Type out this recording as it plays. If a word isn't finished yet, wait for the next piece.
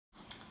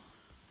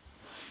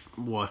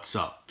What's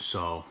up?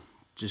 So,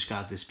 just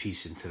got this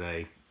piece in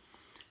today.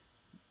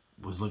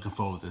 Was looking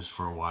forward to this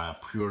for a while.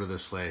 Pre-ordered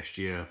this last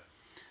year.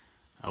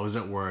 I was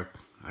at work.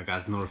 I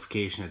got the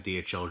notification that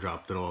DHL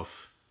dropped it off.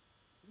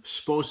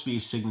 Supposed to be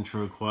signature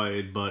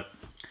required, but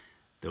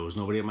there was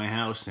nobody at my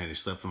house and I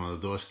just left them on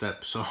the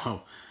doorstep. So,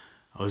 I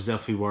was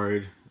definitely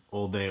worried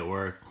all day at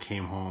work.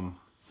 Came home.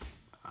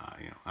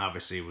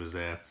 Obviously it was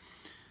there.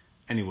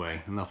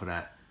 Anyway, enough of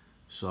that.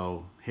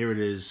 So, here it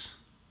is.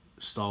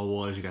 Star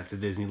Wars. You got the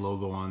Disney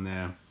logo on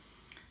there.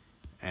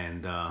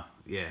 And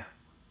yeah,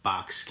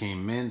 box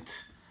came mint.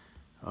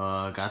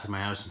 Got to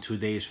my house in 2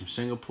 days from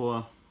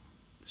Singapore.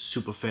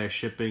 Super fast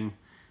shipping.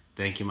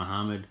 Thank you,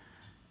 Muhammad.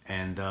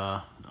 And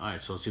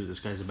alright, so let's see what this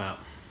guy's about.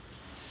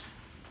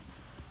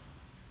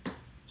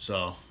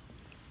 So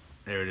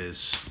there it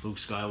is, Luke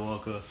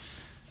Skywalker,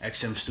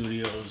 XM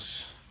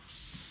Studios.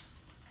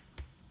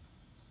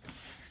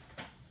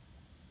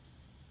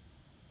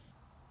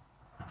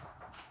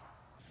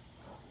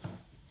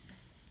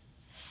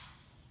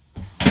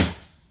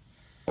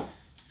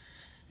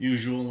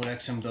 Usual what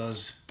XM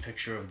does,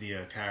 picture of the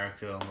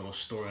character, a little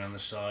story on the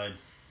side.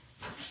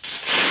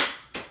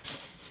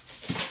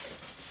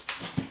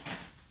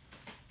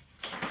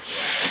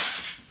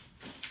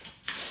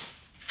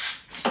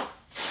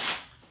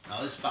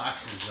 Now this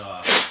box is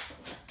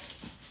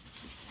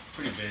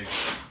pretty big.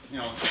 You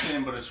know, it's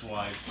thin but it's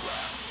wide.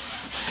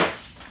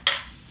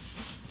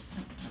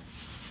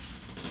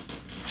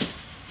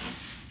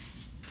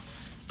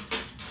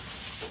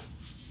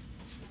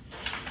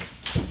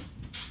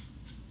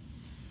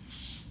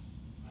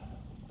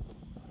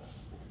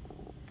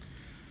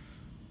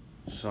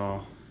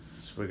 So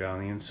that's what we got on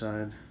the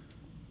inside.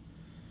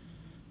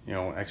 You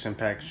know, XM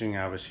packaging,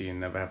 obviously you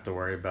never have to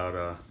worry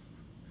about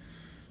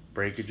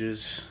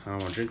breakages. I don't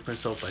want to drink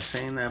myself by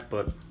saying that,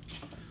 but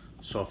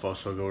so far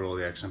so good with all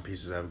the XM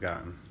pieces I've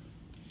gotten.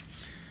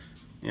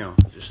 You know,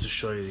 just to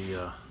show you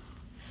the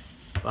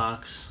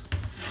box,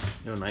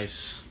 you know,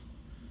 nice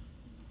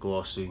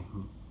glossy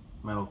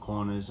metal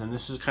corners, and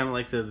this is kind of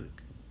like the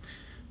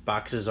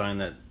box design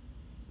that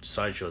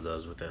Sideshow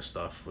does with their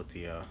stuff, with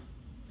the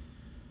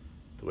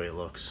way it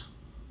looks.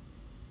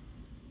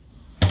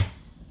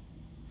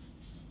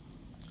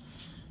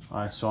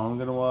 Alright, so I'm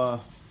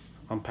gonna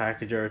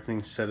unpackage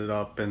everything, set it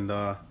up, and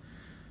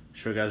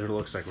show you guys what it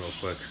looks like real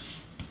quick.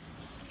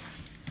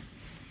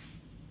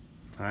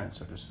 Alright,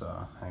 so just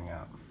hang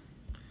out.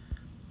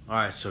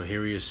 Alright, so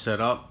here he is set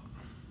up,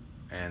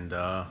 and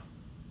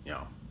you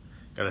know,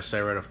 gotta say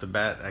right off the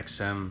bat,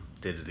 XM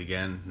did it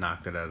again,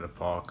 knocked it out of the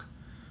park.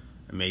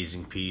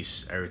 Amazing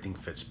piece, everything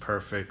fits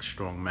perfect,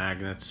 strong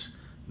magnets,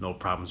 no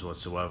problems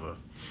whatsoever.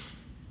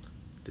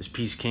 This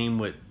piece came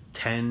with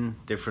 10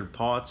 different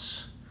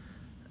parts,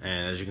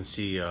 and as you can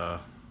see on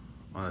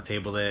the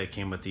table there, it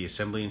came with the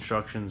assembly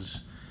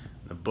instructions,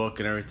 the book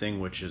and everything,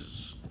 which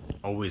is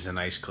always a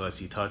nice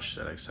classy touch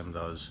that XM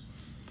does.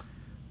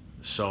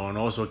 So, and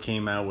also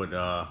came out with,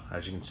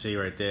 as you can see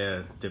right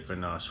there,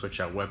 different switch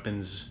out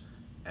weapons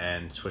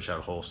and switch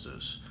out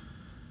holsters.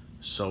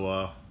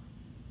 So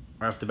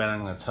right off the bat,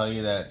 I'm going to tell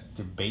you that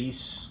the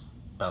base,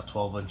 about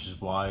 12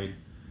 inches wide,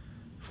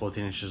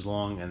 14 inches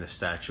long, and the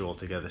statue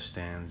altogether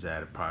stands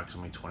at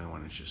approximately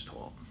 21 inches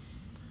tall.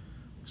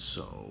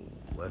 So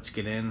let's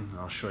get in.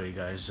 I'll show you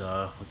guys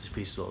what this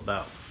piece is all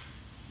about.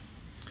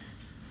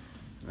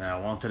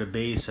 Now onto the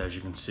base, as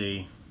you can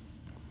see,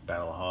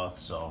 Battle of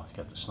Hoth. So you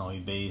got the snowy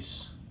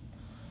base,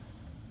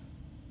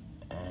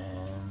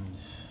 and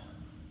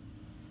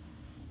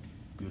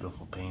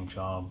beautiful paint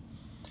job.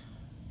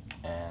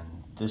 And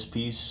this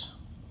piece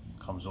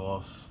comes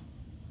off.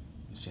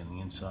 You see on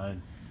the inside,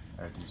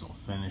 everything's all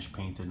finished,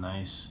 painted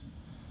nice,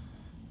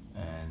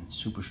 and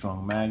super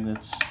strong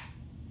magnets.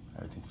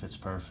 Everything fits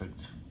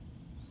perfect.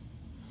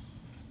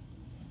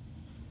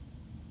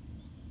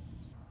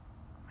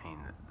 I mean,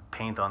 the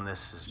paint on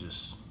this is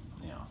just,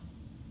 you know,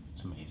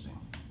 it's amazing.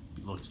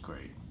 It looks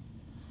great.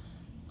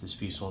 This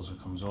piece also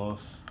comes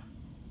off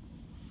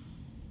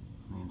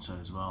on the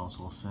inside as well. It's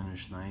all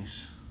finished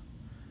nice.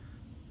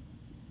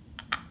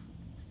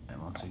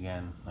 And once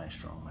again, nice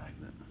strong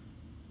magnet.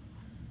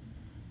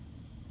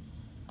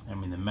 I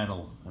mean, the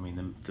metal, I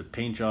mean, the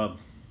paint job,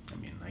 I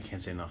mean, I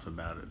can't say enough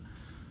about it.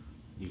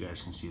 You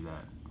guys can see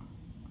that.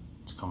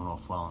 It's coming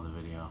off well in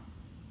the video.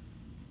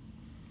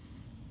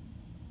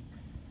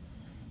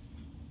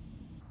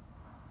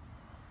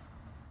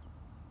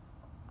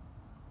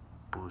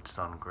 Boots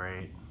done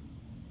great.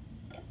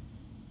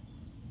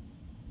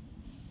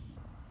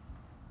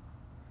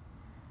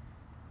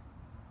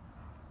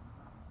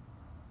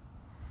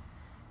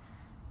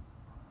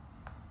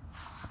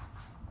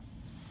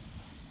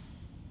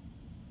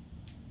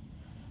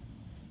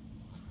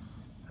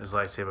 His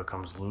lightsaber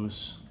comes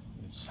loose.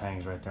 It just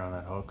hangs right there on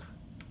that hook.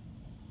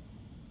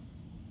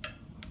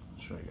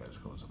 I'll show you guys a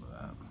close up of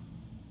that.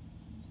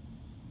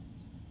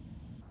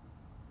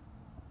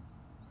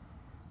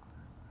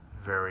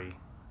 Very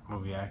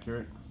movie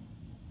accurate.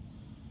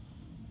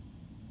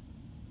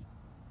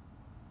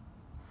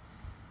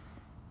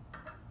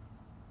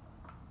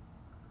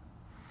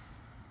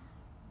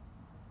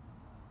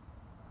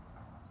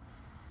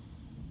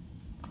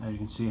 Now you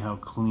can see how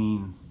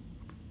clean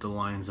the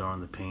lines are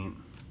on the paint.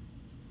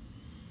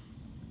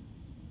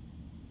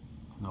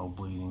 No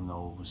bleeding,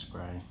 no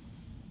overspray.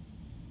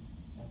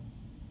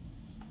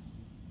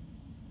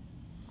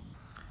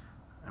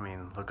 I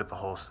mean, look at the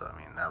holster. I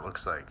mean, that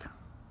looks like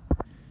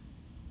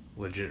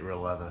legit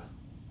real leather.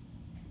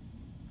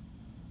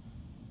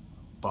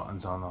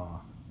 Buttons on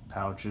the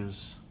pouches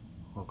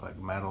look like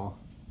metal.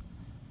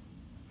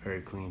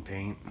 Very clean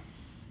paint.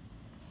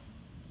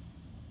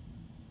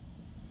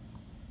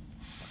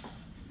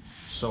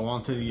 So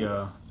onto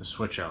the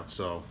switch out.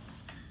 So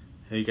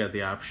here you got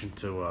the option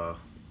to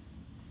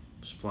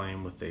display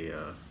them with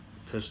a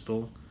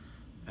pistol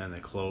and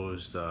a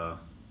closed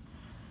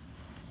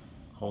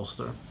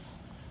holster.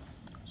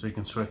 So you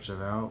can switch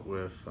it out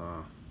with.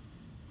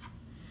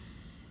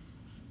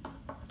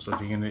 So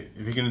if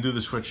you're gonna do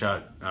the switch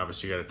out,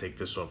 obviously you got to take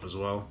this off as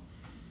well,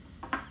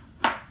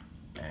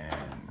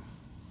 and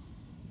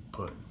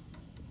put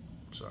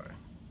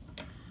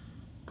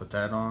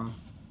that on,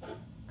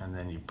 and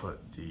then you put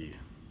the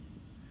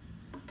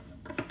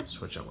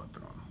switch out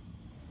weapon on.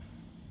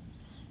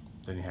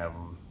 Then you have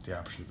the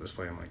option to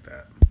display them like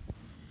that.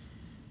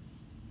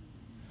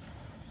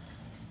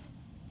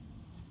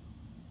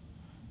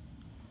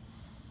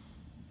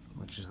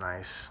 Which is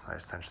nice.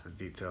 Nice attention to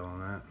detail on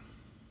that.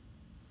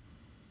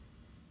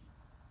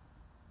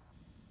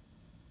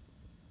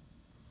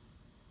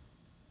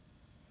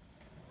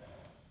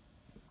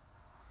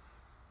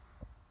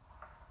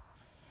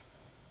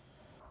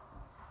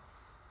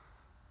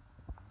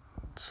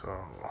 So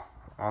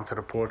onto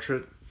the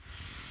portrait,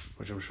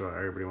 which I'm sure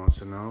everybody wants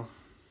to know.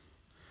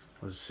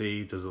 Let's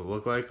see, does it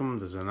look like him?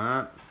 Does it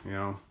not? You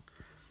know,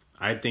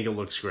 I think it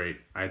looks great.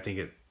 I think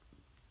it,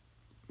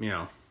 you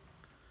know,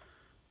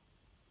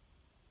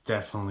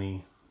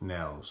 definitely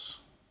nails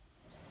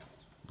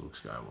Luke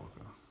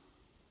Skywalker.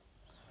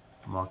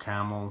 Mark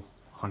Hamill,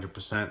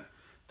 100%.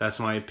 That's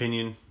my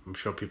opinion. I'm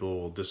sure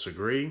people will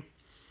disagree.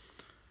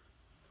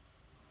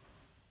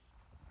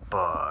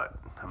 But,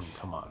 I mean,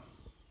 come on.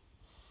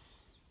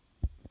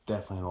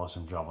 Definitely an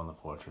awesome job on the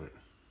portrait.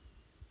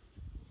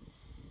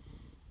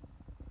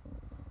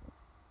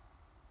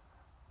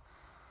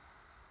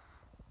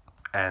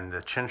 And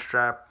the chin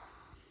strap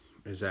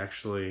is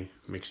actually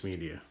mixed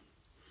media.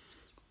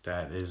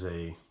 That is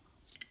a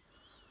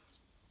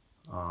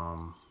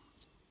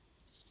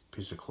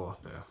piece of cloth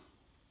there.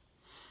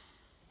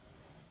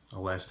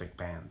 Elastic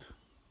band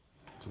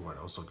is what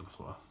I was looking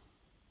for.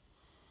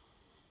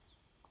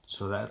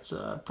 So that's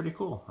pretty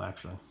cool,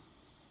 actually.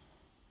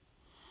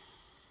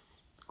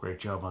 Great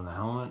job on the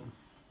helmet.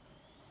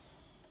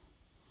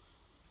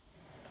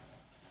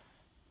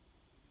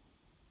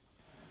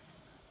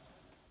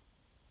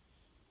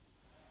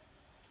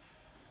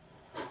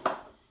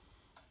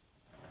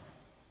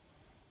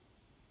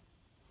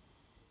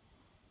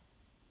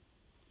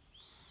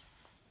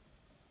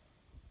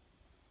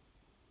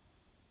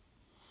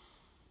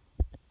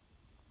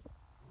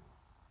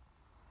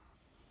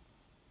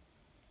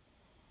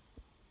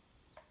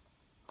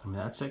 I mean,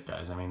 that's it,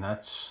 guys. I mean,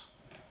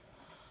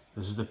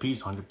 this is the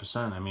piece,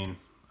 100%. I mean,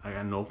 I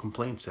got no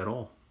complaints at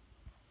all.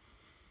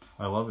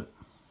 I love it.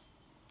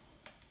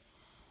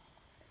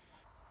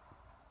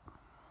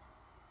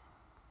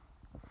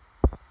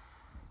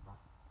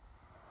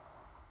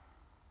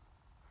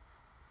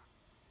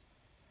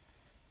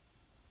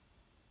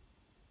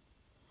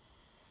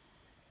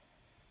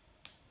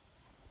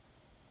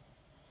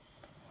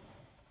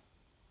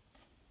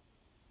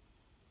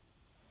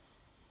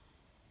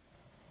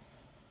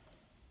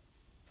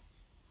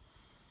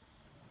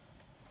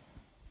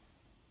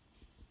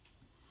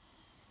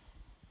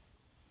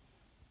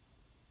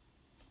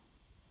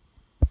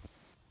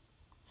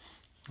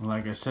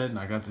 Like I said,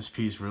 I got this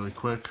piece really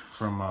quick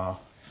from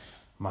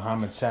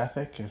Mohammed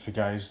Safik. If you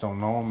guys don't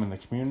know him in the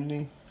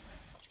community,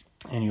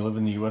 and you live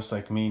in the US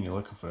like me, and you're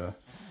looking for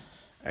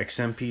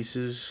XM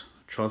pieces,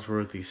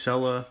 trustworthy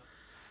seller,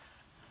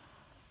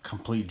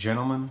 complete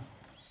gentleman,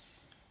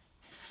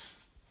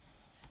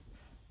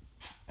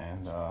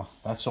 and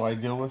that's what I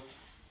deal with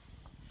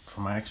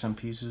for my XM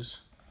pieces.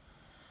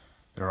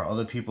 There are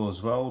other people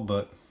as well,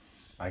 but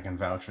I can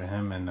vouch for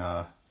him, and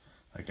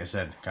like I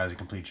said, guy's a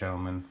complete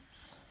gentleman.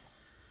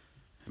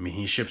 I mean,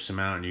 he ships them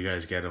out and you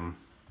guys get them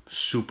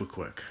super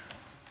quick.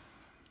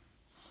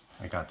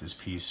 I got this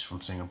piece from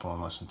Singapore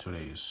in less than 2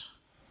 days.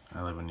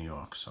 I live in New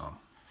York, so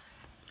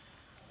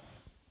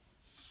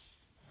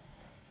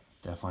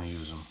definitely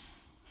use them.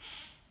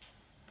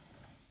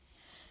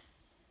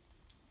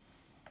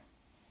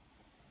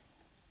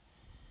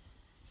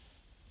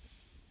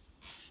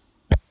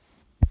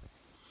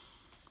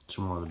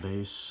 Some more of the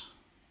base.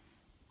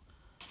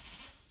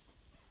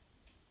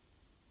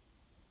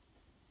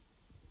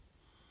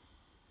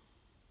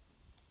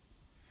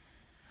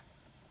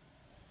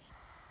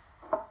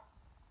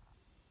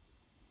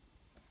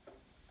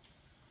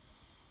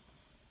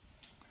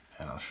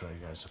 And I'll show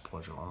you guys the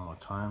portrait one more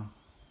time.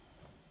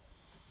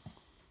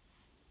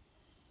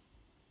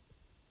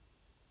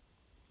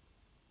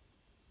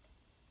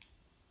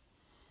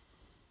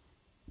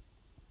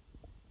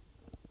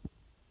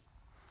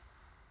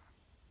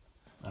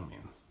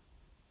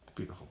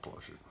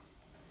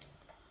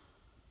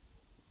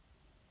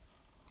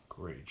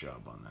 great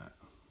job on that.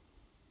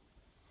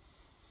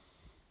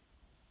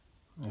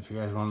 If you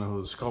guys want to know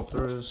who the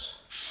sculptor is,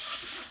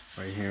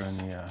 right here in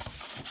the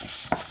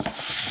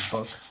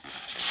book.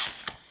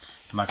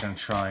 I'm not going to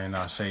try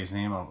and say his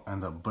name. I'll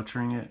end up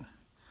butchering it.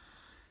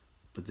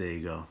 But there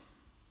you go.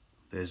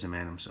 There's the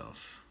man himself.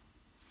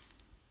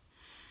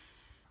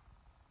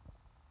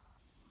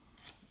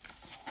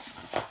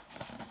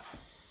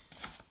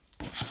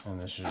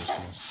 And this is just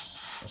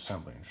the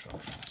assembly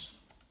instructions.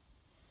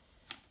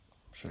 I'm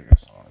sure you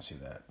guys don't want to see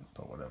that,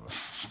 but whatever.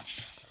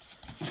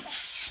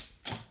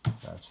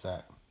 That's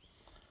that.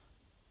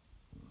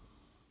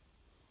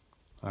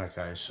 Alright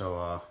guys,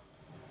 so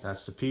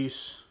that's the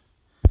piece.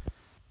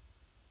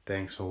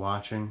 Thanks for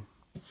watching,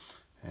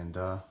 and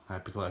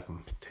happy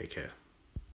collecting. Take care.